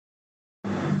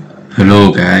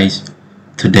Hello guys,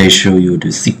 today show you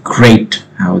the secret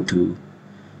how to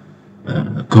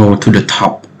go to the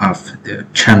top of the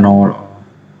channel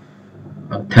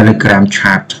or telegram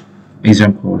chat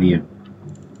example here.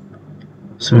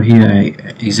 So here I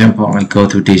go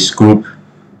to this group.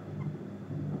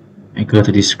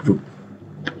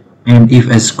 And if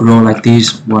I scroll like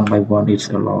this one by one, it's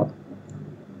a lot.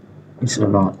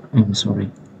 I'm sorry,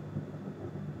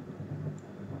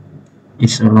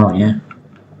 it's a lot. Yeah,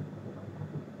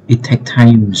 it takes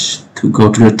times to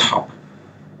go to the top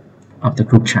of the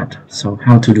group chat. So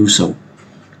how to do so?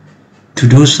 To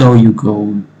do so, you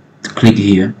go to click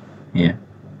here,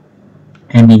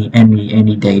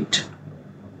 any date,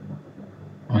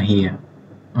 or here,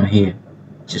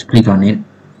 just click on it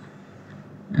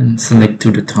and select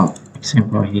to the top.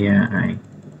 Example here,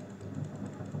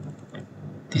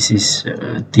 this is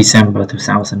December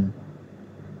 2000,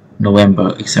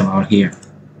 November. Example here.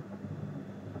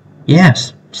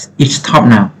 Yes, it's top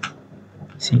now.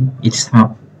 See, it's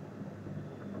top.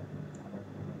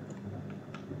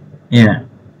 Yeah,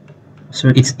 so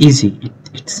it's easy.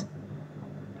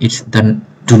 It's done.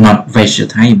 Do not waste your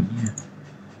time. Yeah.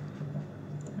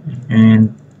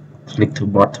 And click to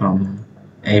bottom.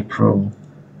 April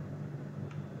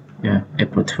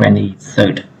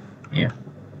 23rd.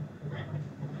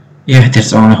 Yeah,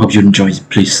 that's all. I hope you enjoy.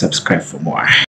 Please subscribe for more.